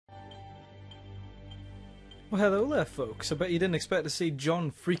Well, hello there, folks. I bet you didn't expect to see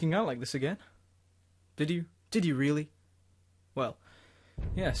John freaking out like this again. Did you? Did you really? Well,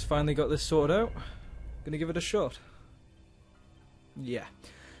 yes, finally got this sorted out. Gonna give it a shot. Yeah.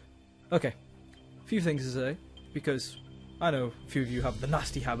 Okay. A few things to say, because I know a few of you have the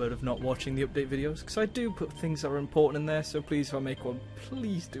nasty habit of not watching the update videos, because I do put things that are important in there, so please, if I make one,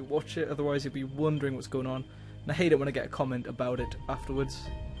 please do watch it, otherwise you'll be wondering what's going on. And I hate it when I get a comment about it afterwards.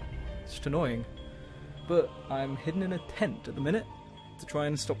 It's just annoying. But I'm hidden in a tent at the minute to try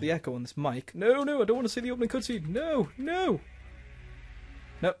and stop the echo on this mic. No, no, I don't want to see the opening cutscene. No, no.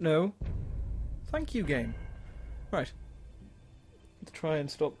 No, no. Thank you, game. Right. To try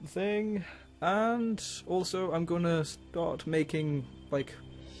and stop the thing. And also, I'm going to start making, like,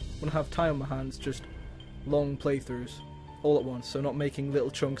 when I have time on my hands, just long playthroughs all at once. So not making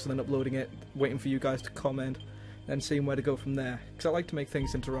little chunks and then uploading it, waiting for you guys to comment, and seeing where to go from there. Because I like to make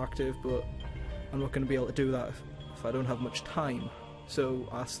things interactive, but I'm not going to be able to do that if I don't have much time. So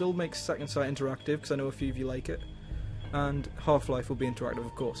I'll still make Second Sight interactive, because I know a few of you like it. And Half-Life will be interactive,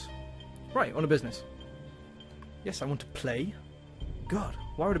 of course. Right, on to business. Yes, I want to play. God,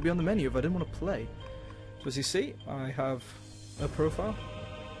 why would it be on the menu if I didn't want to play? So as you see, I have a profile.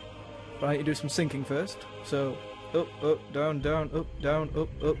 But I need to do some syncing first. So, up, up, down, down, up, down, up,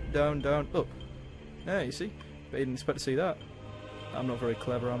 down, down, up. Yeah, you see? But you didn't expect to see that. I'm not very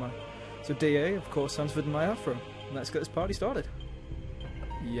clever, am I? So DA, of course, stands for my afro. And let's get this party started.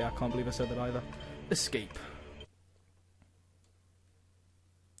 Yeah, I can't believe I said that either. Escape.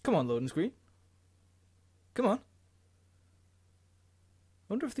 Come on, loading screen. Come on. I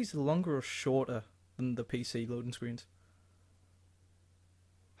wonder if these are longer or shorter than the PC loading screens.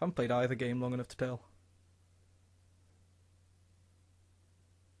 Haven't played either game long enough to tell.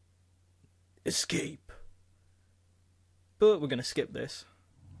 Escape. But we're going to skip this.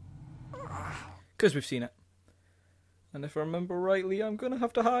 Because we've seen it. And if I remember rightly, I'm going to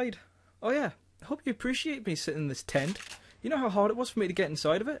have to hide. Oh yeah, I hope you appreciate me sitting in this tent. You know how hard it was for me to get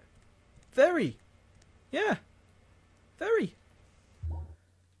inside of it? Very. Yeah. Very.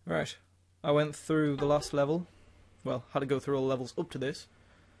 Right. I went through the last level. Well, had to go through all the levels up to this.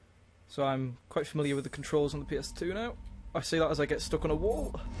 So I'm quite familiar with the controls on the PS2 now. I say that as I get stuck on a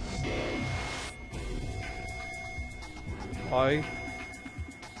wall. Why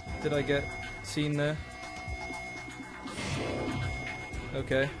did I get seen there?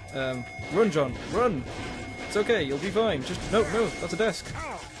 Okay. Run, John. Run! It's okay, you'll be fine. Just... No, no, that's a desk.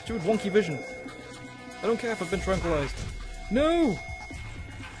 You with wonky vision. I don't care if I've been tranquilized. No!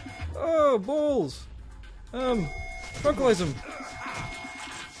 Oh, balls! Tranquilize him.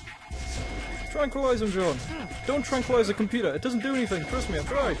 Tranquilize him, John. Don't tranquilize a computer. It doesn't do anything. Trust me, I've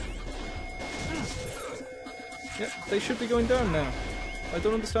tried. Yep, they should be going down now. I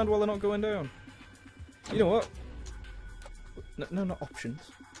don't understand why they're not going down. You know what? No, not options.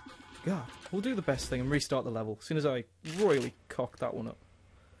 God, we'll do the best thing and restart the level as soon as I royally cock that one up.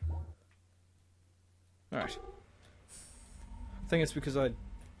 Alright. I think it's because I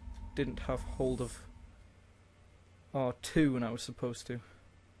didn't have hold of R2 when I was supposed to.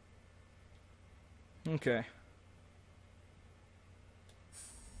 Okay.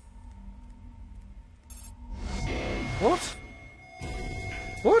 What?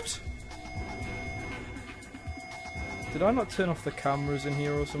 What? Did I not turn off the cameras in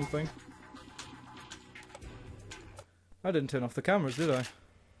here or something? I didn't turn off the cameras, did I?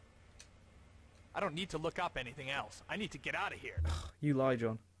 I don't need to look up anything else. I need to get out of here. You lie,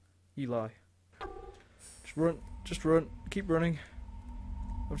 John. You lie. Just run. Just run. Keep running.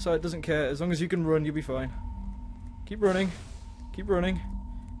 Outside doesn't care. As long as you can run, you'll be fine. Keep running. Keep running.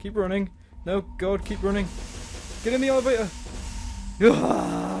 Keep running. No, God, keep running. Get in the elevator.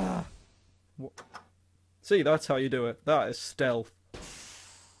 What? See, that's how you do it. That is stealth. And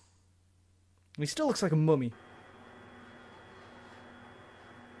he still looks like a mummy.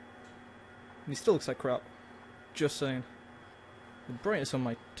 And he still looks like crap. Just saying. The brightness on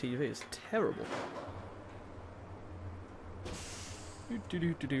my TV is terrible.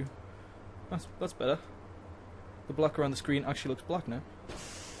 Do. That's better. The black around the screen actually looks black now.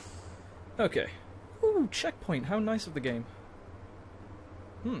 Okay. Ooh, checkpoint. How nice of the game.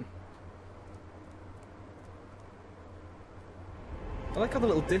 I like how the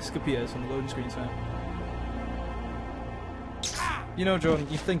little disc appears on the loading screens now. You know, John,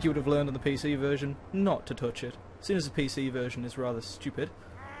 you'd think you would have learned on the PC version not to touch it, seeing as the PC version is rather stupid.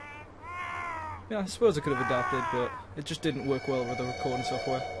 Yeah, I suppose I could have adapted, but it just didn't work well with the recording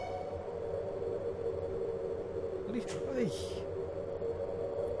software. Hey.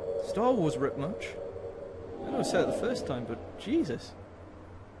 Star Wars ripped much. I know I said it the first time, but Jesus.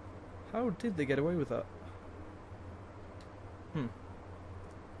 How did they get away with that?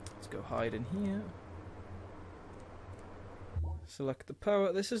 Let's go hide in here. Select the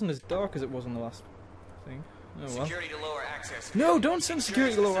power. This isn't as dark as it was on the last thing. Oh well. Security to lower access. No, don't send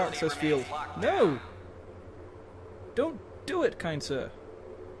security to lower access field. No! Don't do it, kind sir.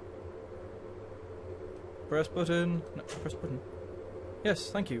 Press button. No, press button. Yes,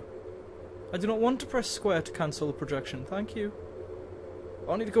 thank you. I do not want to press square to cancel the projection. Thank you.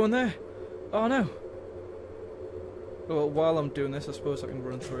 Oh, I need to go in there. Oh no. Well, while I'm doing this, I suppose I can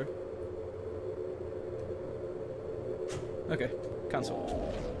run through. Okay,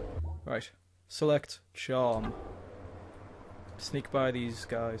 cancel. Right. Select charm. Sneak by these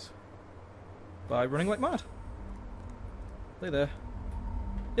guys. By running like mad. Are they there?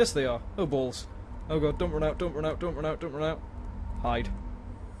 Yes, they are. Oh, balls. Oh god, don't run out, don't run out, don't run out, don't run out. Hide.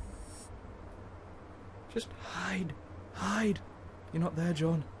 Just hide. Hide. You're not there,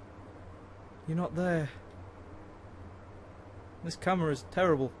 John. You're not there. This camera is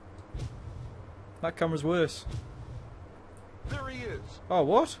terrible. That camera's worse. There he is. Oh,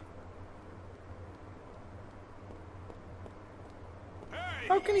 what? Hey!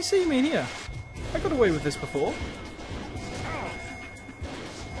 How can he see me in here? I got away with this before.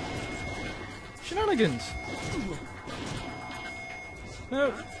 Shenanigans!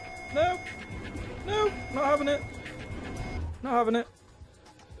 No! No! No! Not having it! Not having it!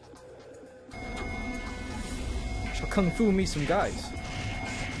 Shall kung fu me some guys.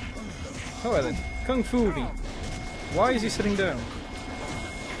 Alright then, kung fu me. Why is he sitting down?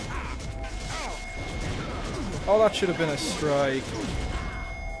 Oh, that should have been a strike.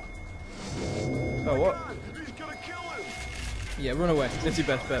 Oh, what? He's gonna kill him. Yeah, run away. It's your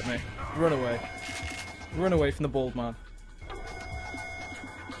best bet, mate. Run away. Run away from the bald man.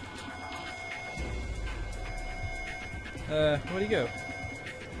 Where'd he go?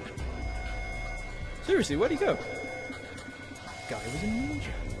 Seriously, where'd he go? Guy was a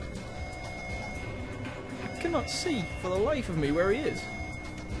ninja. I cannot see for the life of me where he is.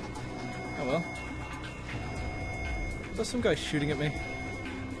 Oh well. There's some guy shooting at me.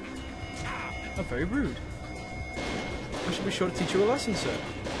 Oh, very rude. I should be sure to teach you a lesson, sir.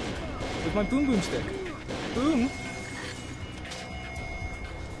 With my boom boom stick. Boom!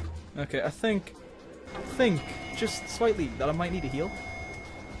 Okay, I think, just slightly, that I might need a heal.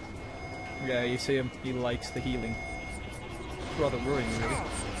 Yeah, you see him, he likes the healing. It's rather worrying, really.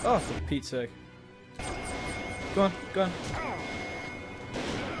 Oh, for Pete's sake. Go on, go on.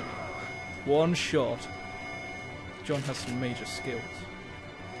 One shot. John has some major skills.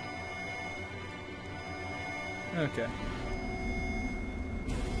 Okay.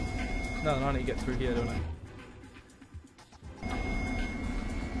 Now I need to get through here, don't I?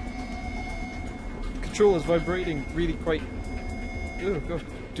 Controller's vibrating really quite... Oh god.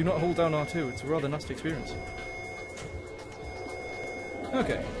 Do not hold down R2, it's a rather nasty experience.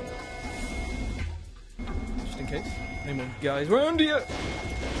 Okay. Just in case. Any more guys round here?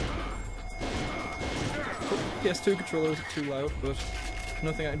 PS2 controller isn't too loud, but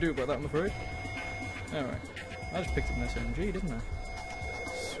nothing I can do about that, I'm afraid. Alright. I just picked up an SMG, didn't I?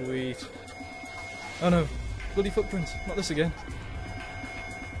 Sweet. Oh no. Bloody footprints. Not this again.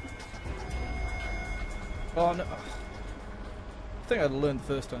 Oh no. I think I'd learned the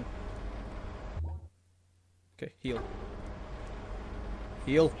first time. Okay, heal.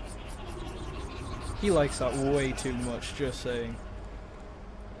 Heal. He likes that way too much, just saying.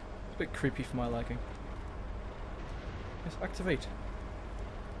 It's a bit creepy for my liking. Yes, activate.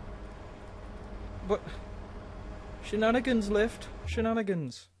 What? Shenanigans lift.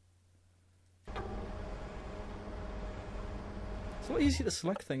 Shenanigans. It's a lot easier to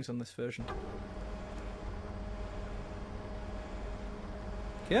select things on this version.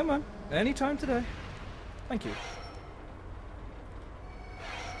 Yeah, man. Anytime today. Thank you.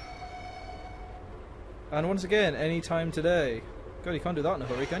 And once again, anytime today. God, you can't do that in a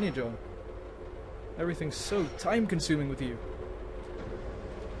hurry, can you, John? Everything's so time-consuming with you.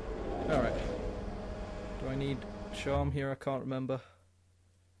 Alright. Do I need charm here? I can't remember.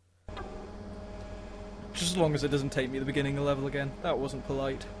 Just as long as it doesn't take me to the beginning of the level again. That wasn't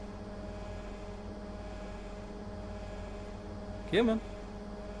polite. Come on.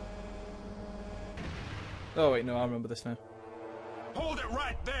 Oh wait, no, I remember this now. Hold it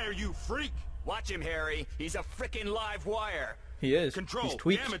right there, you freak! Watch him, Harry. He's a frickin' live wire. He is. Control, He's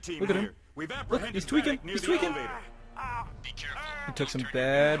tweaked. Gamma team Look at him. here. We've Look, apprehended he's tweaking. Vattic near He's the tweaking. elevator. Be careful. He took some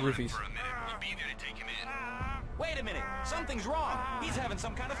bad roofies. For a minute. We'll be there to take him in. Wait a minute. Something's wrong. He's having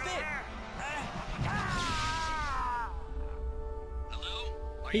some kind of fit. Hello?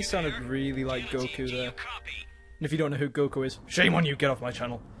 Are He you sounded there? really like Gamma team, Goku do there. you copy? And if you don't know who Goku is, shame on you, get off my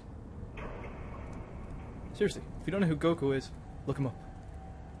channel. Seriously, if you don't know who Goku is, Look him up.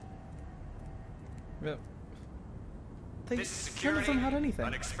 Yeah. This is None of security. them had anything.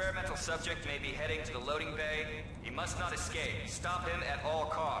 An experimental subject may be heading to the loading bay. He must not escape. Stop him at all No,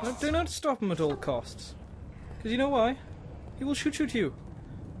 costs. do not stop him at all costs. Because you know why? He will shoot you.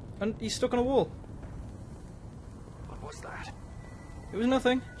 And he's stuck on a wall. What was that? It was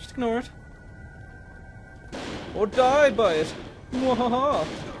nothing. Just ignore it. Or die by it. Mwahaha.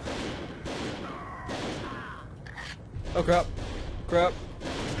 Oh crap. Crap.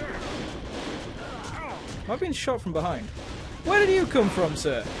 Am I being shot from behind? Where did you come from,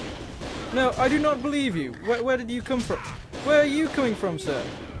 sir? No, I do not believe you. Where did you come from? Where are you coming from, sir?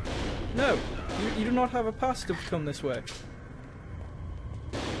 No, you do not have a pass to come this way.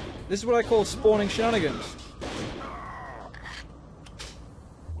 This is what I call spawning shenanigans.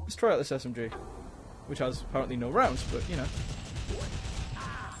 Let's try out this SMG, which has apparently no rounds, but you know.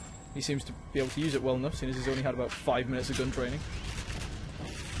 He seems to be able to use it well enough, seeing as he's only had about 5 minutes of gun training.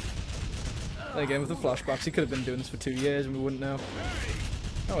 Then again, with the flashbacks, he could have been doing this for 2 years and we wouldn't know.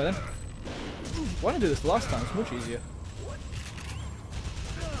 Oh well then. Why didn't I do this last time? It's much easier.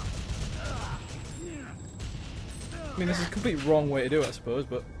 I mean, this is a complete wrong way to do it, I suppose,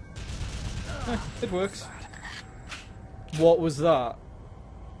 but it works. What was that?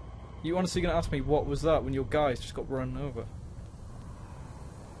 You honestly gonna ask me what was that when your guys just got run over?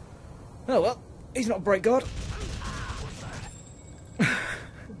 Oh well, he's not a bright god.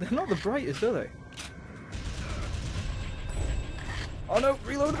 They're not the brightest, are they? Oh no,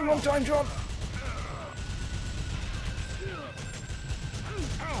 reload at the wrong time, John!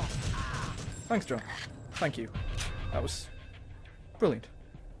 Thanks, John. Thank you. That was brilliant.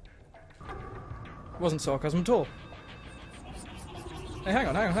 It wasn't sarcasm at all. Hey, hang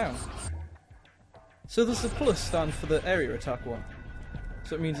on. So does the plus stand for the area attack one?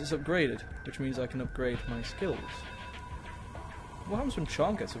 So it means it's upgraded, which means I can upgrade my skills. What happens when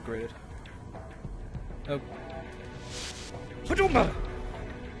Charm gets upgraded? Oh.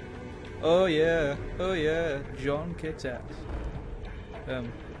 Oh yeah, John kicks ass.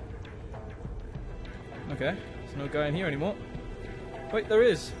 Okay, there's no guy in here anymore. Wait, there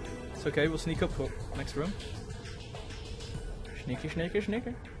is. It's okay, we'll sneak up for next room. Sneaky.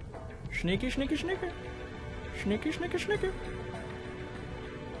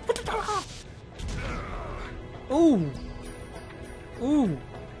 Ooh! Ooh!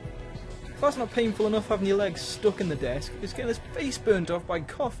 If that's not painful enough having your legs stuck in the desk, it's getting his face burnt off by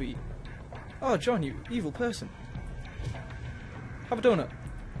coffee. Oh, John, you evil person. Have a donut.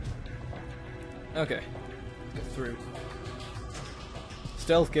 Okay. Get through.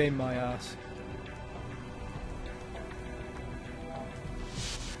 Stealth game, my ass.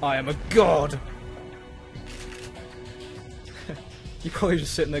 I am a god! You're probably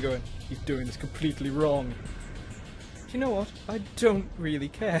just sitting there going, he's doing this completely wrong. Do you know what? I don't really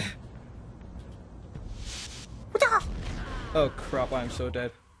care. Oh crap, I am so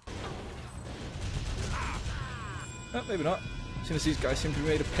dead. Oh, maybe not. Seeing as these guys seem to be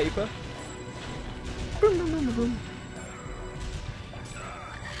made of paper. Boom, boom, boom, boom.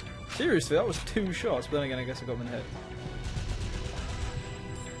 Seriously, that was 2 shots, but then again I guess I got him in the head.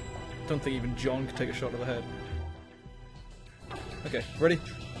 Don't think even John could take a shot to the head. Okay, ready?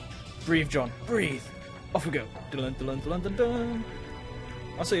 Breathe, John. Breathe. Off we go. Dun, dun, dun, dun, dun.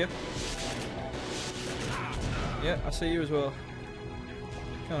 I'll see you. Yeah, I see you as well.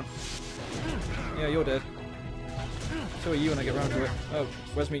 Come on. Yeah, you're dead. So are you when I get round to it. Oh,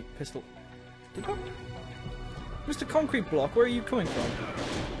 where's me pistol? Mr. Concrete Block, where are you coming from?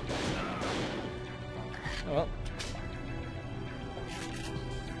 Oh well.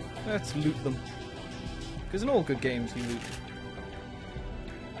 Let's loot them. Because in all good games you loot.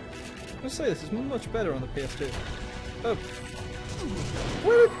 Let's say this is much better on the PS2. Oh.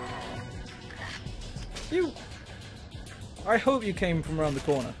 Where did... You... I hope you came from around the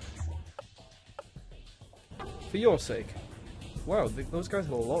corner. For your sake. Wow, those guys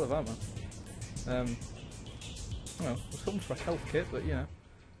have a lot of ammo. Well, I was hoping for a health kit, but you know.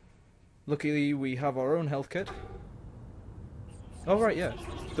 Luckily we have our own health kit. Oh right, yeah.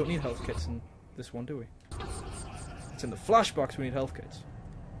 Don't need health kits in this one, do we? It's in the flashbacks we need health kits.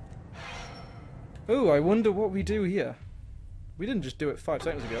 Oh, I wonder what we do here. We didn't just do it 5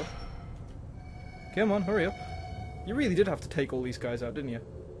 seconds ago. Come on, hurry up. You really did have to take all these guys out, didn't you?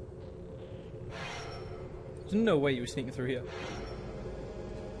 There's no way you were sneaking through here.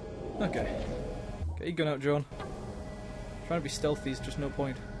 Okay. Get your gun out, John. Trying to be stealthy is just no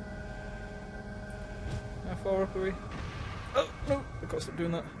point. How far up are we? Oh, no! I've got to stop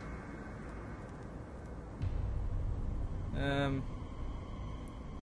doing that.